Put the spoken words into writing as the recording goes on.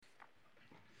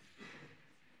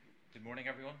Good morning,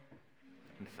 everyone.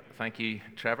 Thank you,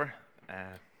 Trevor.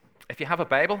 If you have a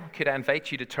Bible, could I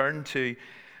invite you to turn to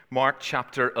Mark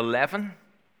chapter 11?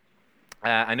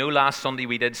 I know last Sunday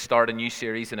we did start a new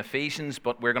series in Ephesians,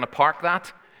 but we're going to park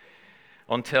that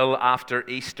until after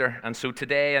Easter. And so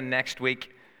today and next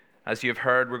week, as you've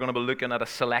heard, we're going to be looking at a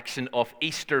selection of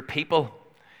Easter people,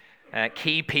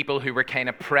 key people who were kind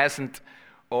of present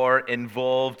or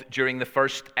involved during the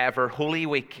first ever Holy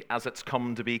Week, as it's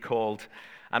come to be called.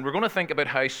 And we're going to think about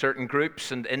how certain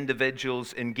groups and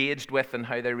individuals engaged with and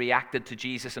how they reacted to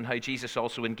Jesus and how Jesus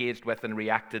also engaged with and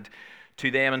reacted to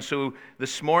them. And so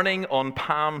this morning on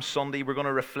Palm Sunday, we're going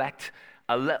to reflect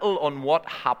a little on what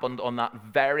happened on that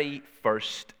very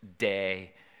first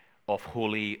day of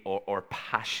Holy or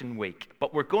Passion Week.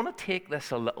 But we're going to take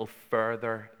this a little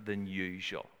further than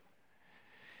usual,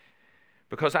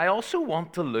 because I also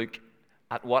want to look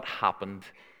at what happened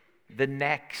the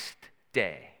next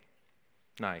day.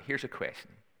 Now, here's a question.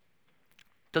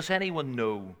 Does anyone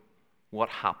know what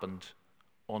happened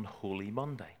on Holy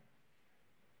Monday?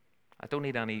 I don't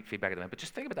need any feedback at the moment, but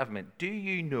just think about that for a minute. Do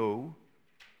you know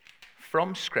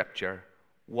from Scripture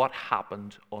what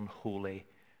happened on Holy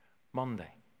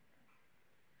Monday?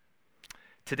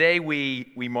 Today we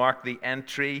mark the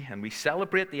entry and we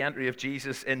celebrate the entry of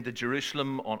Jesus into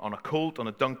Jerusalem on a colt, on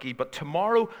a donkey. But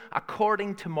tomorrow,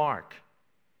 according to Mark,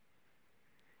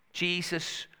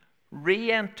 Jesus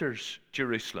re-enters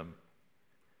Jerusalem.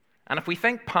 And if we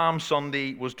think Palm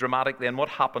Sunday was dramatic, then what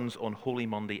happens on Holy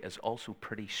Monday is also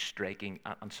pretty striking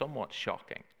and somewhat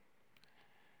shocking.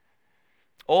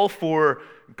 All four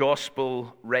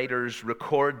gospel writers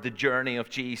record the journey of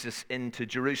Jesus into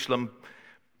Jerusalem,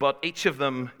 but each of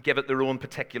them give it their own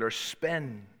particular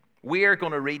spin. We are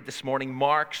going to read this morning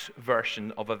Mark's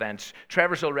version of events.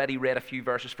 Trevor's already read a few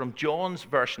verses from John's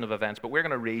version of events, but we're going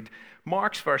to read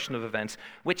Mark's version of events,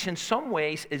 which in some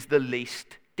ways is the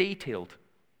least detailed.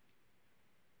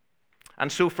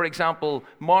 And so, for example,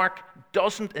 Mark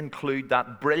doesn't include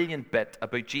that brilliant bit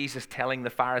about Jesus telling the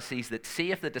Pharisees that,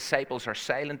 see, if the disciples are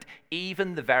silent,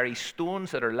 even the very stones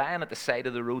that are lying at the side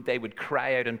of the road, they would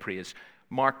cry out in praise.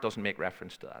 Mark doesn't make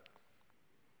reference to that.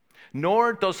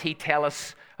 Nor does he tell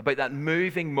us about that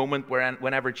moving moment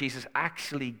whenever Jesus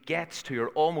actually gets to, or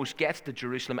almost gets to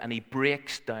Jerusalem, and he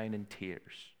breaks down in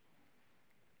tears.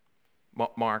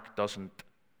 Mark doesn't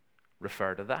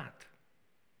refer to that.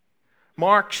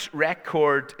 Mark's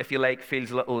record, if you like,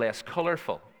 feels a little less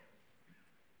colorful.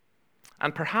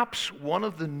 And perhaps one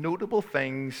of the notable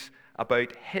things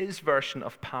about his version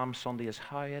of Palm Sunday is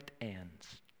how it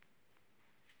ends.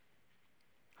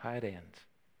 How it ends.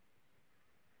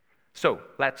 So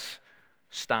let's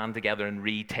stand together and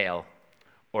retell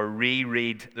or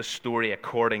reread the story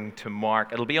according to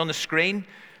Mark. It'll be on the screen,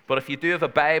 but if you do have a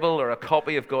Bible or a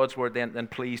copy of God's Word, then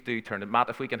please do turn it. Matt,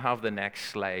 if we can have the next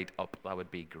slide up, that would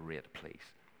be great, please.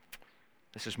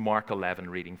 This is Mark 11,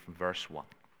 reading from verse 1.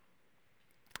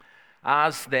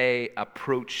 As they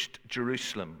approached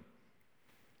Jerusalem,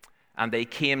 and they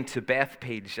came to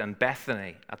Bethphage and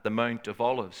Bethany at the Mount of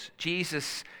Olives,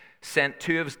 Jesus sent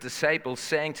two of his disciples,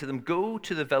 saying to them, "Go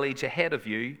to the village ahead of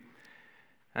you,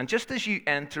 and just as you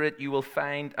enter it, you will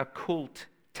find a colt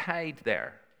tied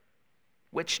there,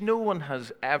 which no one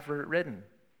has ever ridden.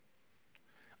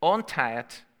 Untie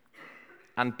it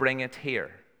and bring it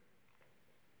here.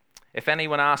 If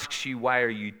anyone asks you, 'Why are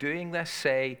you doing this?'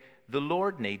 say, 'The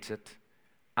Lord needs it,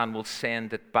 and will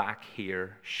send it back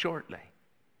here shortly.'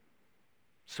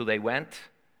 So they went,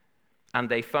 and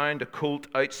they found a colt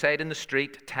outside in the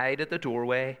street, tied at the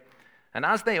doorway. And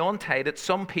as they untied it,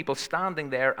 some people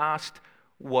standing there asked,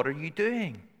 'What are you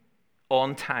doing,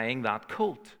 untying that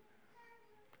colt?'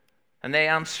 And they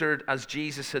answered as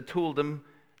Jesus had told them,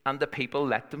 and the people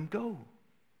let them go.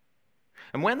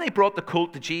 And when they brought the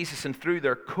colt to Jesus and threw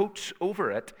their coats over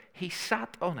it, he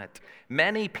sat on it.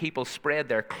 Many people spread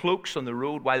their cloaks on the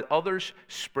road, while others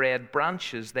spread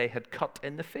branches they had cut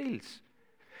in the fields.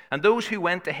 And those who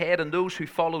went ahead and those who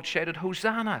followed shouted,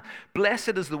 'Hosanna!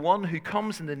 Blessed is the one who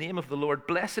comes in the name of the Lord.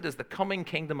 Blessed is the coming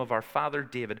kingdom of our father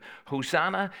David.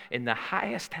 Hosanna in the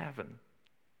highest heaven.'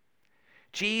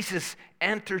 Jesus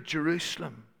entered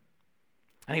Jerusalem,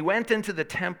 and he went into the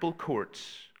temple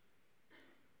courts.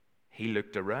 He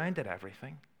looked around at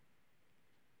everything,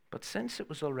 but since it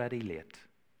was already late,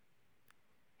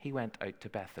 he went out to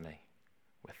Bethany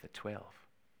with the 12.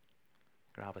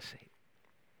 Grab a seat.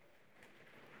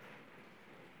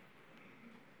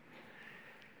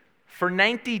 For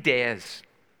 90 days,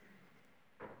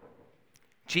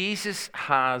 Jesus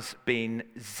has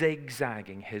been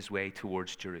zigzagging his way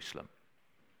towards Jerusalem.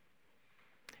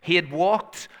 He had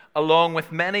walked along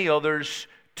with many others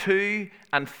to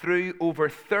and through over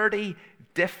 30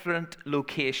 different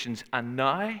locations, and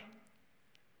now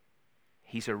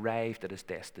he's arrived at his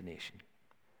destination.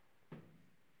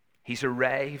 He's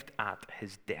arrived at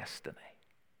his destiny.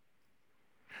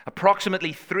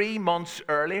 Approximately 3 months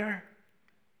earlier,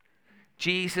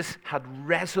 Jesus had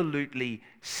resolutely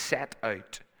set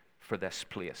out for this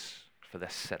place, for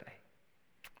this city.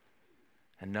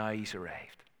 And now he's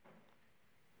arrived.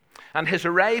 And his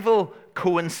arrival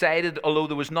coincided, although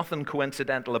there was nothing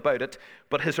coincidental about it,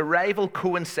 but his arrival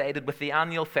coincided with the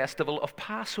annual festival of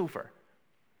Passover.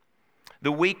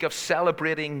 The week of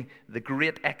celebrating the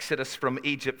great exodus from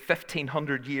Egypt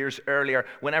 1,500 years earlier,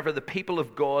 whenever the people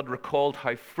of God recalled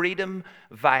how freedom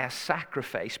via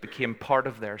sacrifice became part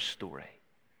of their story.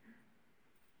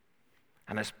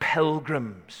 And as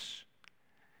pilgrims,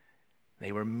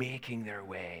 they were making their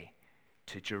way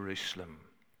to Jerusalem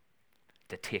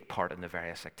to take part in the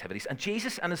various activities. And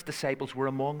Jesus and his disciples were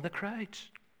among the crowds.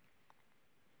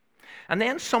 And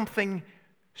then something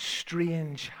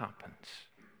strange happens.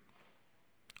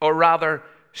 Or rather,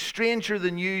 stranger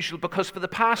than usual, because for the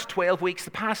past 12 weeks,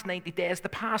 the past 90 days, the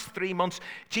past 3 months,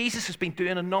 Jesus has been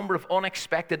doing a number of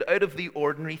unexpected,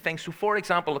 out-of-the-ordinary things. So, for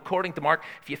example, according to Mark,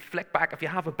 if you flick back, if you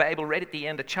have a Bible, right at the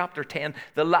end of chapter 10,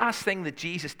 the last thing that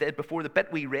Jesus did before the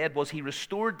bit we read was he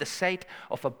restored the sight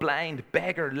of a blind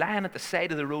beggar lying at the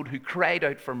side of the road who cried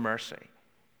out for mercy.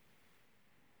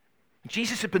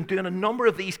 Jesus had been doing a number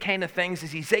of these kind of things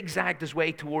as he zigzagged his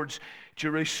way towards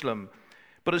Jerusalem.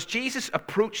 But as Jesus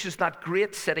approaches that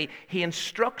great city, he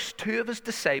instructs 2 of his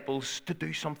disciples to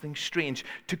do something strange,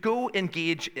 to go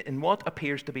engage in what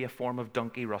appears to be a form of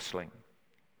donkey rustling.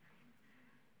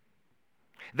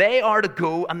 They are to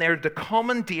go and they're to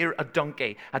commandeer a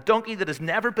donkey that has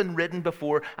never been ridden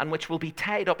before and which will be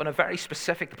tied up in a very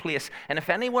specific place. And if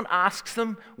anyone asks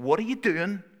them, "What are you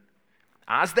doing?"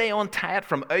 as they untie it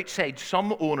from outside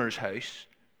some owner's house,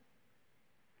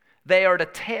 they are to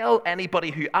tell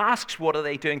anybody who asks, "What are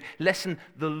they doing?" "Listen,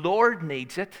 the Lord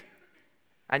needs it,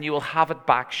 and you will have it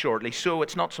back shortly." So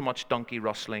it's not so much donkey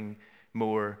rustling,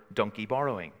 more donkey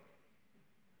borrowing.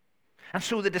 And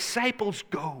so the disciples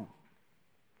go.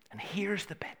 And here's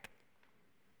the bit.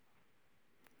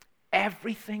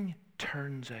 Everything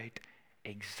turns out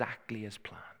exactly as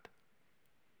planned.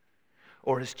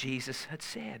 Or as Jesus had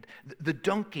said, the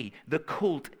donkey, the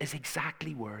colt, is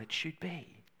exactly where it should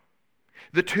be.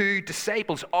 The 2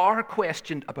 disciples are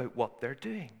questioned about what they're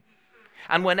doing.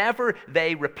 And whenever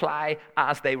they reply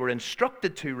as they were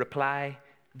instructed to reply,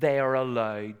 they are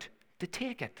allowed to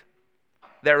take it.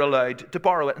 They're allowed to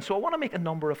borrow it. And so I want to make a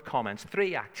number of comments,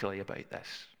 3 actually, about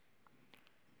this.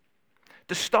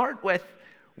 To start with,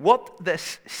 what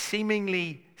this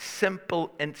seemingly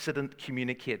simple incident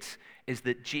communicates is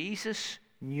that Jesus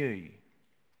knew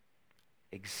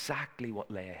exactly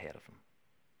what lay ahead of him.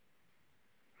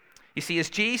 You see, as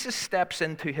Jesus steps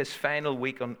into his final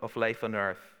week of life on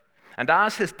earth, and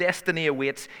as his destiny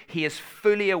awaits, he is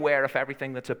fully aware of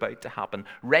everything that's about to happen,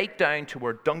 right down to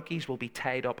where donkeys will be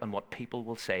tied up and what people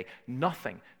will say.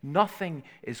 Nothing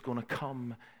is going to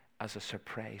come as a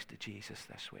surprise to Jesus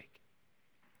this week.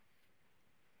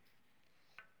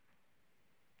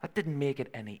 That didn't make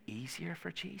it any easier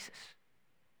for Jesus.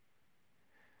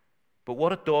 But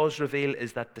what it does reveal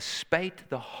is that despite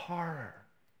the horror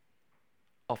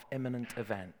of imminent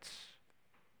events,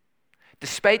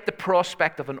 despite the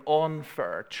prospect of an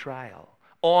unfair trial,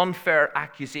 unfair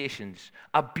accusations,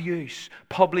 abuse,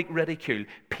 public ridicule,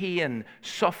 pain,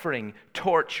 suffering,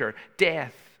 torture,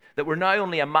 death, that were now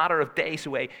only a matter of days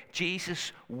away,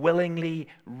 Jesus willingly,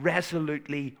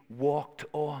 resolutely walked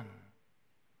on.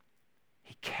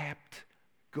 He kept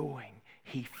going.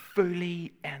 He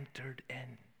fully entered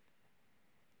in.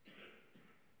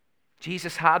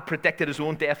 Jesus had predicted his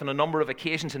own death on a number of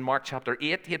occasions in Mark chapter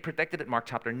 8. He had predicted it. Mark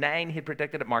chapter 9, he had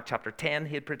predicted it. Mark chapter 10,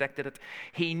 he had predicted it.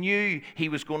 He knew he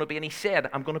was going to be, and he said,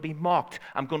 "I'm going to be mocked.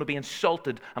 I'm going to be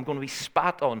insulted. I'm going to be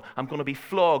spat on. I'm going to be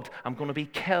flogged. I'm going to be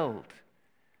killed."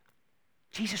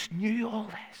 Jesus knew all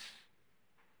this.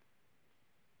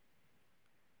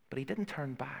 But he didn't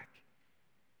turn back.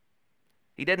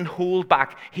 He didn't hold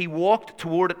back. He walked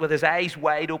toward it with his eyes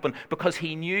wide open because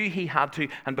he knew he had to,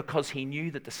 and because he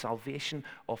knew that the salvation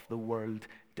of the world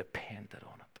depended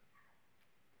on it.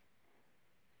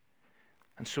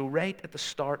 And so right at the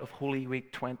start of Holy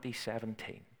Week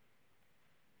 2017,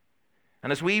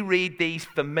 and as we read these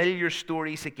familiar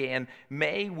stories again,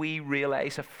 may we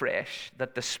realize afresh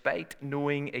that despite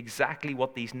knowing exactly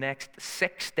what these next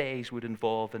 6 days would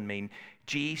involve and mean,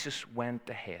 Jesus went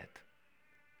ahead.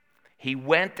 He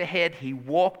went ahead, he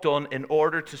walked on in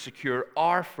order to secure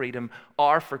our freedom,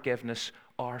 our forgiveness,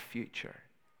 our future.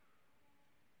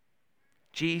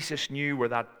 Jesus knew where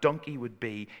that donkey would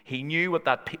be. He knew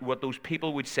what those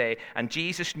people would say. And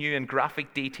Jesus knew in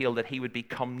graphic detail that he would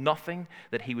become nothing,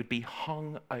 that he would be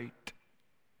hung out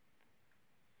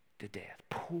to death,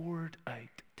 poured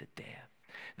out to death.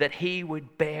 That he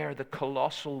would bear the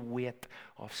colossal weight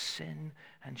of sin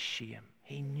and shame.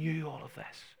 He knew all of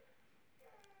this.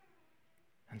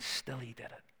 And still he did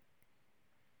it.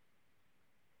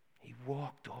 He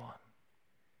walked on.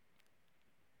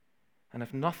 And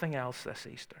if nothing else this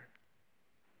Easter,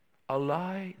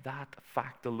 allow that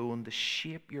fact alone to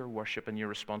shape your worship and your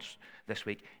response this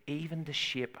week, even to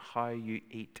shape how you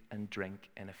eat and drink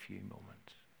in a few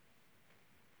moments.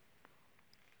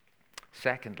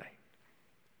 Secondly,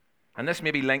 and this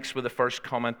maybe links with the first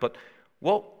comment, but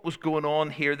what was going on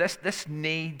here, this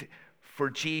need for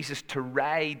Jesus to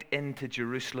ride into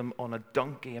Jerusalem on a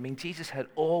donkey. I mean, Jesus had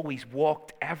always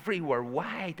walked everywhere.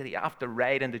 Why did he have to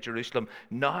ride into Jerusalem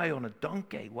now on a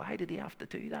donkey? Why did he have to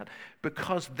do that?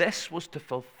 Because this was to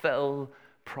fulfill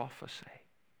prophecy.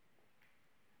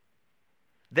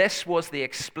 This was the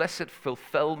explicit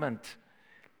fulfillment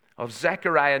of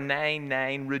Zechariah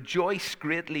 9:9. Rejoice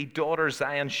greatly, daughter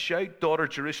Zion. Shout, daughter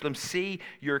Jerusalem. See,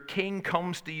 your king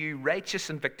comes to you,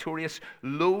 righteous and victorious,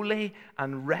 lowly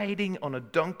and riding on a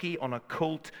donkey, on a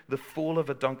colt, the foal of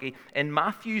a donkey. In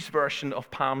Matthew's version of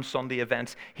Palm Sunday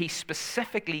events, he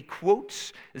specifically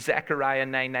quotes Zechariah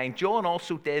 9:9. John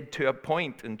also did to a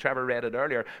point, and Trevor read it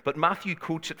earlier, but Matthew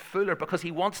quotes it fuller because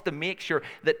he wants to make sure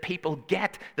that people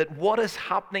get that what is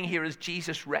happening here as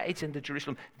Jesus rides into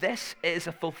Jerusalem. This is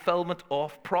a fulfillment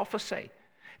of prophecy.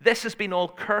 This has been all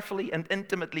carefully and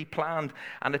intimately planned,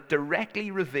 and it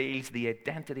directly reveals the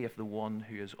identity of the one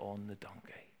who is on the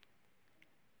donkey.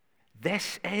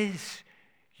 This is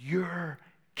your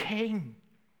king.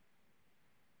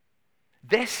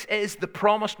 This is the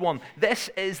promised one. This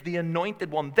is the anointed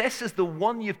one. This is the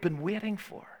one you've been waiting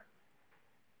for.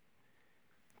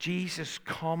 Jesus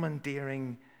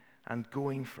commandeering and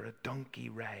going for a donkey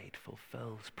ride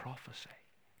fulfills prophecy.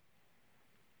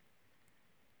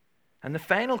 And the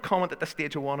final comment at this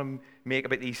stage I want to make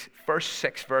about these first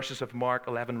 6 verses of Mark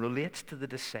 11 relates to the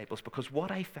disciples, because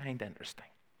what I find interesting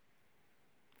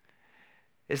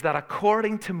is that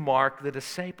according to Mark, the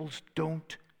disciples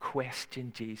don't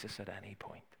question Jesus at any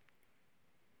point.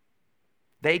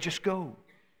 They just go.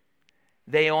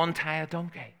 They untie a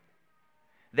donkey.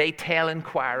 They tell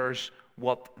inquirers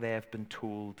what they have been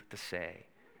told to say.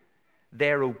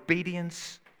 Their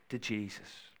obedience to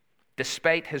Jesus,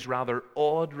 despite his rather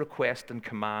odd request and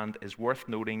command, is worth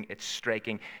noting. It's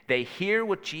striking. They hear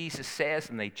what Jesus says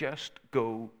and they just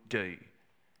go do.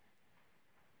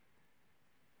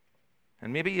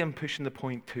 And maybe I'm pushing the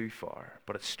point too far,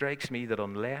 but it strikes me that it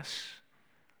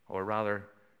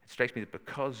strikes me that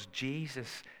because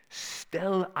Jesus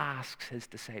still asks his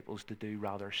disciples to do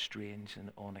rather strange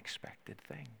and unexpected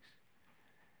things,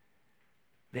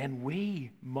 then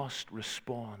we must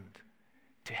respond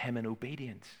to him in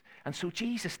obedience. And so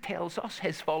Jesus tells us,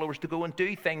 his followers, to go and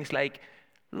do things like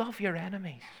love your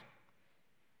enemies,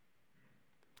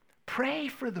 pray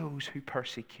for those who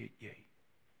persecute you,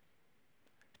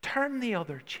 turn the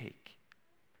other cheek,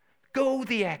 go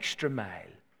the extra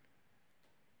mile,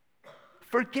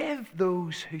 forgive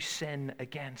those who sin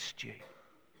against you.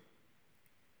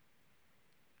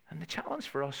 And the challenge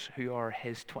for us who are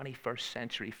his 21st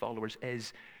century followers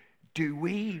is, do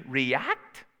we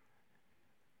react?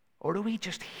 Or do we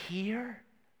just hear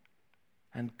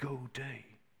and go do?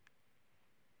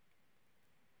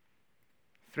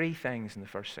 3 things in the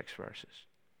first 6 verses.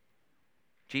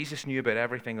 Jesus knew about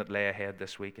everything that lay ahead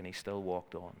this week, and he still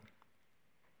walked on.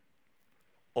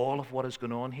 All of what is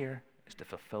going on here is to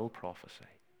fulfill prophecy.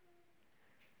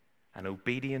 And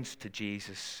obedience to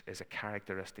Jesus is a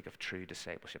characteristic of true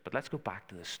discipleship. But let's go back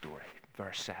to the story,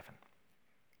 verse 7.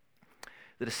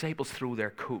 The disciples throw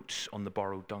their coats on the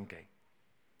borrowed donkey.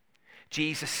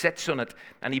 Jesus sits on it,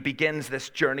 and he begins this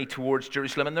journey towards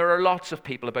Jerusalem. And there are lots of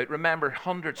people about. Remember,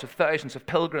 hundreds of thousands of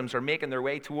pilgrims are making their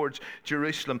way towards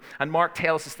Jerusalem. And Mark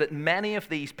tells us that many of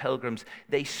these pilgrims,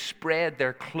 they spread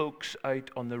their cloaks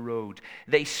out on the road.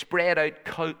 They spread out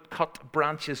cut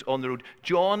branches on the road.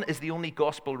 John is the only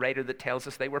gospel writer that tells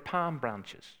us they were palm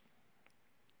branches.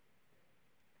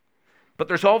 But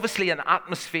there's obviously an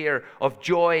atmosphere of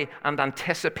joy and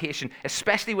anticipation,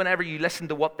 especially whenever you listen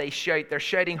to what they shout. They're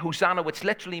shouting Hosanna, which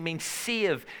literally means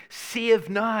save,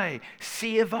 save now,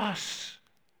 save us.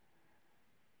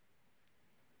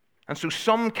 And so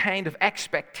some kind of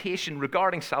expectation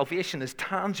regarding salvation is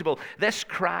tangible. This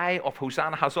cry of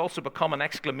Hosanna has also become an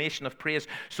exclamation of praise.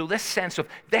 So this sense of,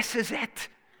 this is it.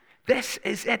 This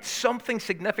is it. Something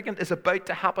significant is about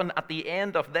to happen at the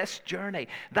end of this journey.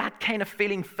 That kind of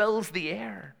feeling fills the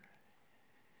air.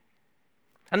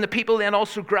 And the people then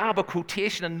also grab a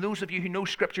quotation, and those of you who know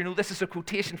Scripture know this is a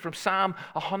quotation from Psalm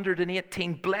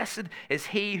 118. Blessed is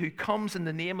he who comes in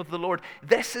the name of the Lord.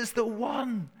 This is the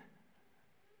one.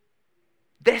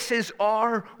 This is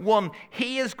our one.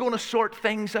 He is going to sort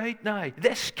things out now.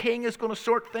 This king is going to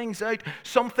sort things out.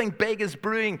 Something big is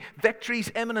brewing.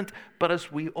 Victory's imminent. But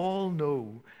as we all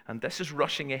know, and this is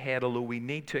rushing ahead, although we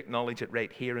need to acknowledge it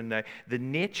right here and now, the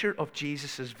nature of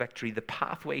Jesus' victory, the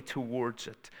pathway towards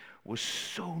it, was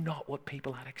so not what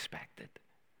people had expected.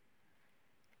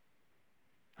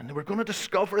 And we're going to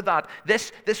discover that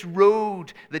this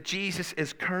road that Jesus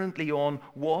is currently on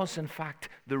was, in fact,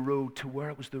 the road to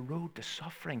where? It was the road to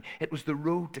suffering. It was the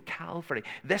road to Calvary.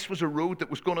 This was a road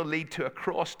that was going to lead to a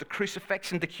cross, to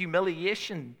crucifixion, to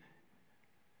humiliation.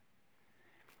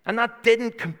 And that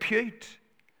didn't compute.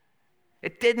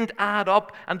 It didn't add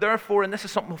up. And therefore, and this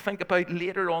is something we'll think about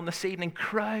later on this evening,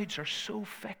 crowds are so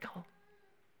fickle.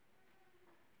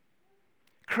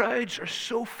 Crowds are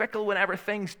so fickle whenever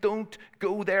things don't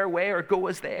go their way or go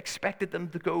as they expected them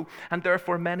to go. And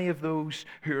therefore, many of those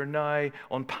who are now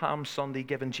on Palm Sunday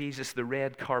giving Jesus the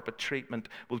red carpet treatment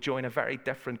will join a very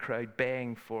different crowd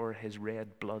baying for his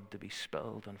red blood to be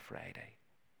spilled on Friday.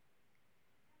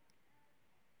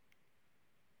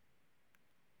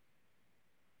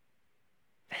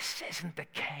 This isn't the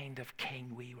kind of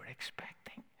king we were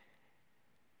expecting.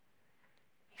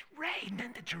 Riding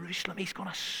into Jerusalem, he's going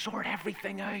to sort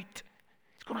everything out.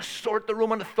 He's going to sort the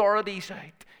Roman authorities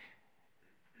out.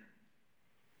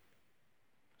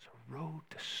 It's a road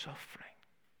to suffering.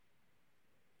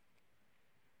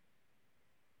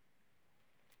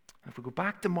 And if we go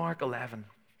back to Mark 11,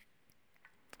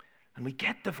 and we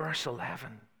get to verse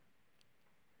 11,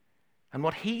 and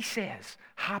what he says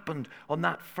happened on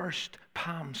that first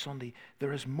Palm Sunday,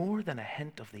 there is more than a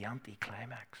hint of the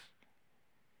anticlimax.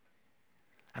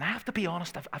 And I have to be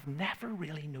honest, I've never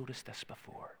really noticed this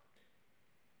before.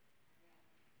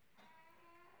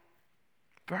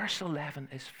 Verse 11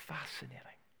 is fascinating.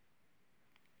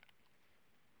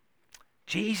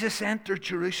 Jesus entered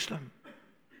Jerusalem,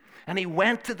 and he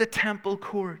went to the temple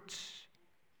courts,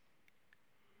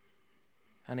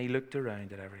 and he looked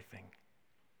around at everything.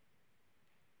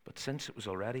 But since it was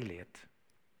already late,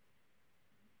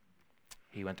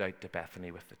 he went out to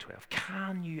Bethany with the 12.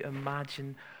 Can you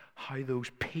imagine how those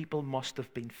people must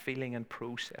have been feeling and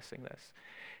processing this?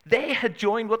 They had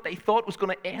joined what they thought was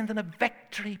going to end in a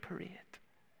victory parade.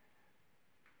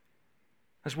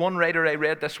 As one writer I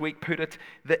read this week put it,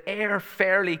 the air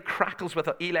fairly crackles with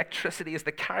electricity as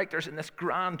the characters in this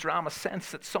grand drama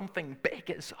sense that something big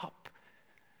is up.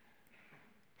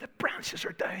 The branches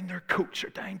are down, their coats are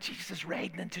down, Jesus is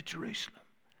riding into Jerusalem.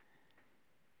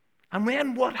 And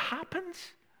then what happens?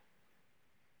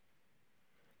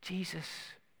 Jesus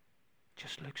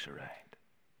just looks around.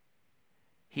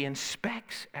 He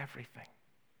inspects everything.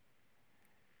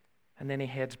 And then he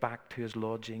heads back to his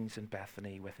lodgings in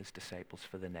Bethany with his disciples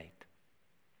for the night.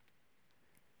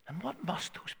 And what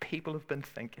must those people have been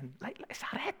thinking? Like, is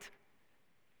that it?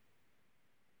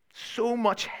 So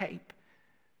much hype.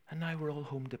 And now we're all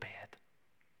home to bed.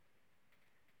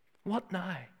 What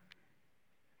now?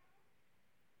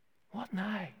 What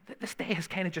now? This day has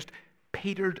kind of just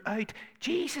petered out.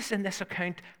 Jesus in this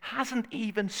account hasn't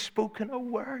even spoken a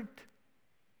word.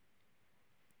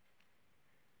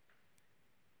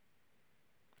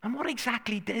 And what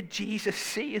exactly did Jesus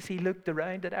see as he looked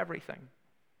around at everything?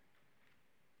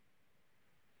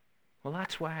 Well,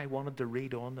 that's why I wanted to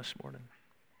read on this morning.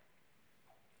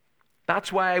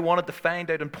 That's why I wanted to find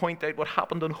out and point out what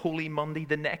happened on Holy Monday,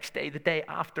 the next day, the day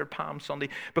after Palm Sunday.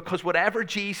 Because whatever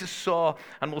Jesus saw,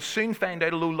 and we'll soon find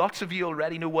out, although lots of you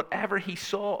already know, whatever he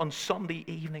saw on Sunday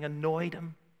evening annoyed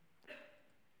him.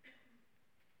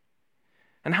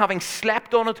 And having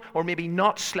slept on it, or maybe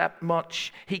not slept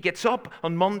much, he gets up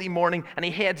on Monday morning and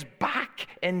he heads back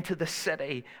into the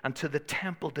city and to the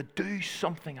temple to do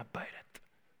something about it.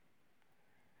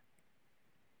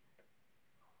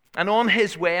 And on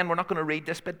his way, and we're not going to read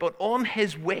this bit, but on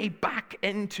his way back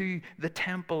into the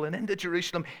temple and into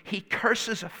Jerusalem, he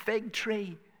curses a fig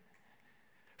tree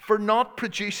for not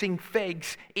producing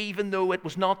figs, even though it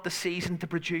was not the season to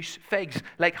produce figs.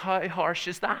 Like, how harsh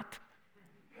is that?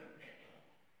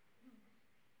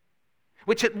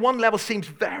 Which at one level seems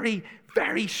very,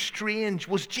 very strange.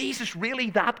 Was Jesus really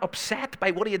that upset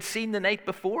by what he had seen the night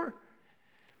before?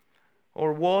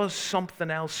 Or was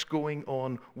something else going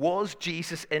on? Was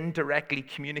Jesus indirectly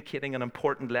communicating an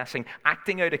important lesson,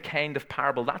 acting out a kind of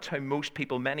parable? That's how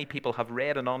many people have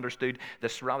read and understood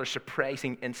this rather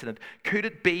surprising incident. Could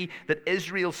it be that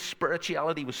Israel's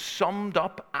spirituality was summed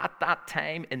up at that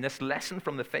time in this lesson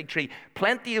from the fig tree?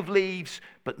 Plenty of leaves,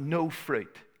 but no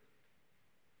fruit.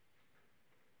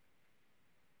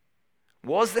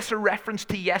 Was this a reference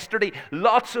to yesterday?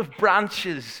 Lots of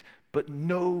branches, but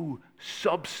no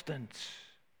substance,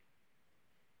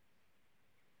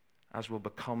 as will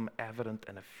become evident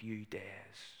in a few days.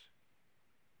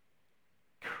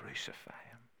 Crucify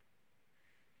him.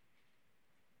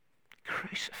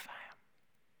 Crucify him.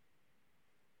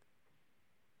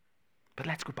 But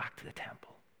let's go back to the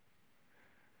temple.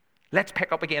 Let's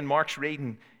pick up again Mark's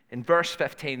reading in verse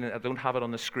 15. I don't have it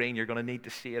on the screen. You're going to need to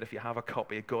see it if you have a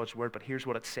copy of God's Word. But here's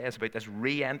what it says about this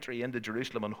re-entry into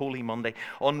Jerusalem on Holy Monday.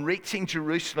 On reaching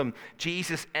Jerusalem,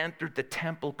 Jesus entered the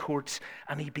temple courts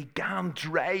and he began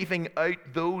driving out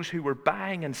those who were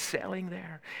buying and selling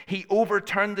there. He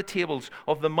overturned the tables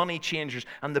of the money changers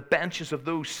and the benches of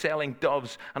those selling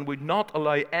doves, and would not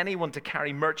allow anyone to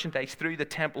carry merchandise through the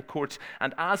temple courts.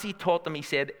 And as he taught them, he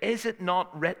said, "Is it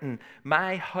not written,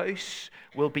 my house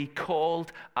will be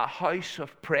called a house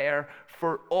of prayer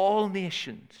for all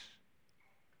nations,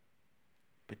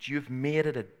 but you've made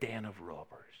it a den of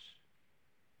robbers"?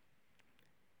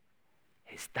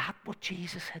 Is that what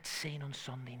Jesus had seen on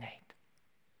Sunday night?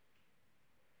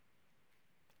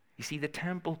 You see, the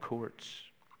temple courts,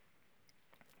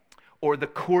 or the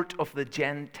court of the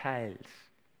Gentiles,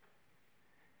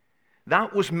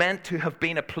 that was meant to have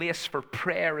been a place for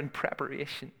prayer and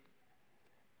preparation.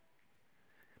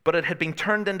 But it had been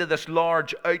turned into this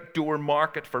large outdoor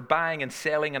market for buying and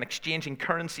selling and exchanging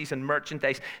currencies and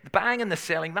merchandise. The buying and the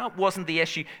selling, that wasn't the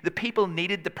issue. The people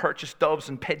needed to purchase doves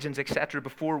and pigeons, etc.,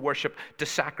 before worship to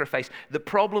sacrifice. The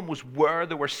problem was where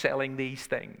they were selling these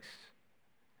things.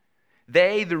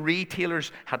 They, the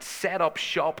retailers, had set up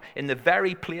shop in the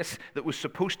very place that was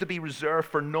supposed to be reserved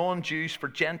for non-Jews, for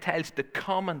Gentiles to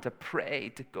come and to pray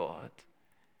to God.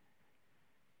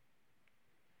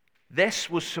 This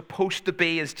was supposed to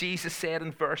be, as Jesus said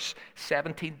in verse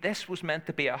 17, this was meant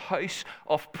to be a house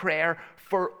of prayer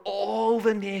for all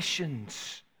the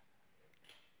nations.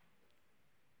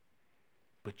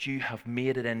 But you have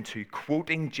made it into,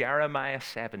 quoting Jeremiah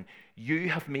 7, you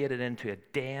have made it into a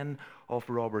den of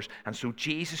robbers. And so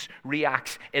Jesus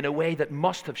reacts in a way that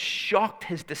must have shocked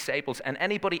his disciples and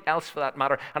anybody else for that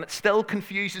matter, and it still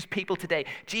confuses people today.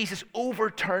 Jesus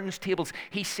overturns tables.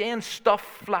 He sends stuff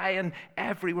flying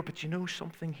everywhere. But you know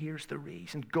something? Here's the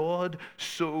reason. God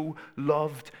so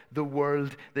loved the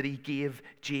world that he gave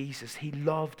Jesus. He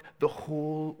loved the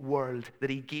whole world that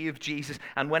he gave Jesus.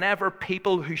 And whenever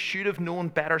people who should have known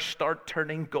better start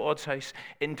turning God's house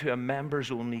into a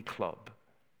members-only club,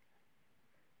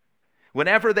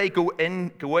 whenever they go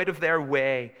out of their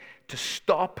way to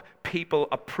stop people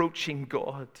approaching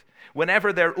God,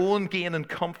 whenever their own gain and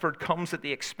comfort comes at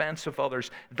the expense of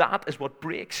others, that is what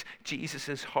breaks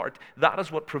Jesus' heart. That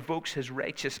is what provokes his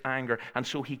righteous anger. And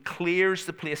so he clears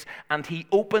the place and he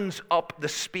opens up the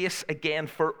space again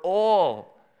for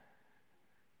all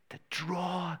to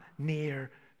draw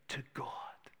near to God.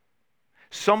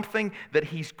 Something that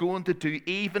he's going to do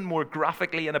even more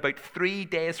graphically in about 3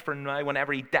 days from now,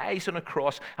 whenever he dies on a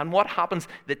cross. And what happens?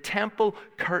 The temple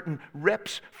curtain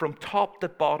rips from top to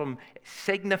bottom,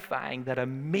 signifying that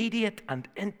immediate and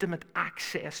intimate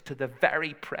access to the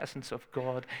very presence of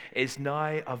God is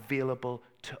now available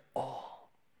to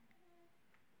all.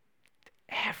 To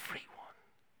everyone.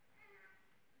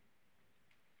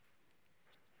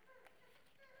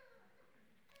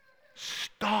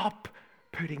 Stop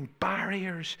putting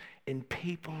barriers in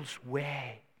people's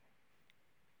way.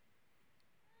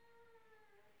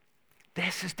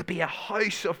 This is to be a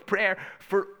house of prayer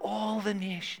for all the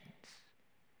nations.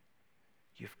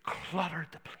 You've cluttered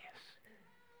the place.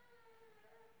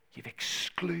 You've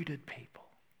excluded people.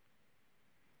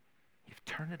 You've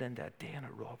turned it into a den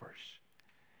of robbers.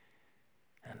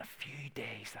 And in a few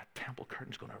days, that temple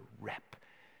curtain's going to rip,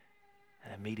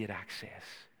 and immediate access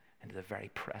into the very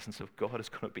presence of God is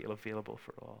going to be available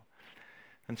for all.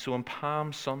 And so on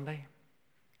Palm Sunday,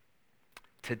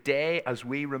 today, as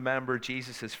we remember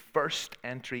Jesus' first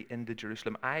entry into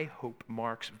Jerusalem, I hope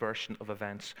Mark's version of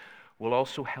events will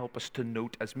also help us to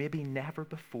note, as maybe never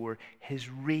before, his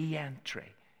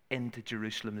re-entry into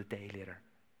Jerusalem the day later.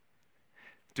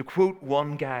 To quote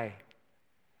one guy,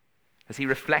 as he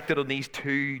reflected on these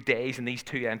 2 days and these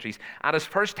 2 entries, at his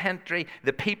first entry,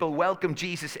 the people welcome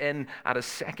Jesus in. At his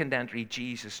second entry,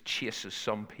 Jesus chases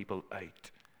some people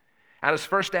out. At his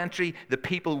first entry, the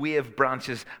people wave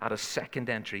branches. At his second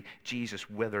entry, Jesus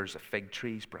withers a fig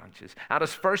tree's branches. At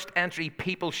his first entry,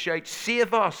 people shout,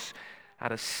 "Save us!"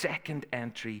 At his second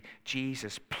entry,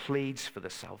 Jesus pleads for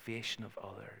the salvation of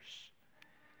others.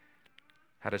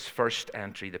 At his first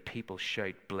entry, the people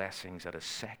shout blessings. At his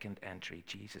second entry,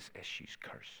 Jesus issues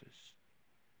curses.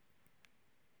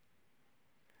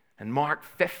 And Mark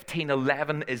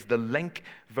 15:11 is the link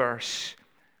verse.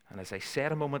 And as I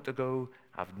said a moment ago,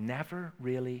 I've never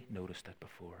really noticed it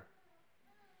before.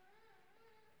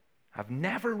 I've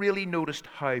never really noticed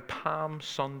how Palm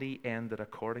Sunday ended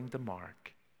according to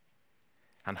Mark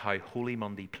and how Holy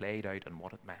Monday played out and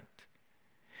what it meant.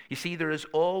 You see, there is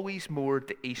always more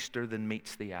to Easter than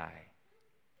meets the eye.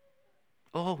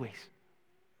 Always.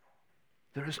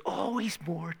 There is always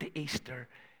more to Easter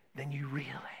than you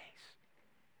realize.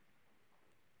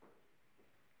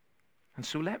 And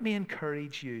so let me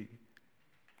encourage you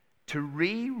to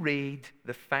reread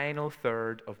the final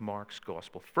third of Mark's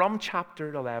Gospel from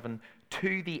chapter 11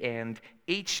 to the end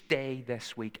each day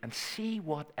this week and see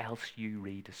what else you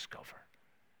rediscover.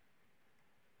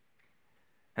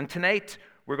 And tonight,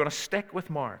 we're going to stick with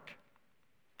Mark.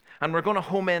 And we're going to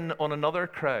home in on another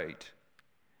crowd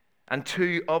and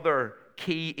two other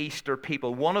key Easter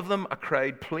people. One of them a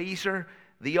crowd pleaser,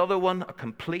 the other one a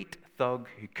complete thug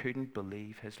who couldn't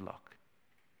believe his luck.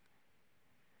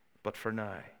 But for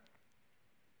now,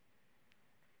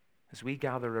 as we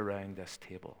gather around this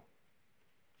table,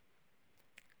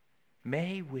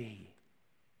 may we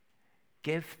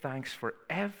give thanks for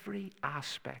every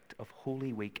aspect of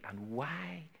Holy Week and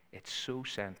why it's so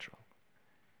central.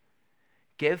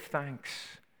 Give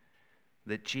thanks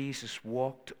that Jesus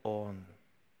walked on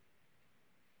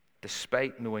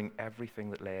despite knowing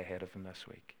everything that lay ahead of him this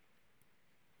week.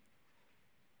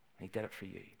 He did it for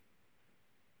you.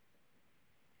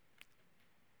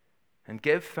 And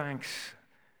give thanks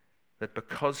that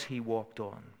because he walked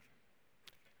on,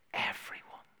 everyone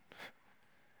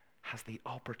has the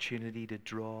opportunity to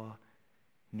draw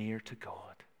near to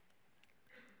God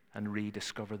and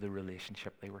rediscover the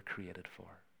relationship they were created for.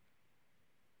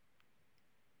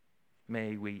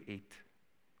 May we eat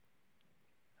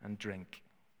and drink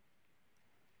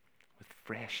with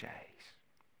fresh eyes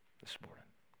this morning.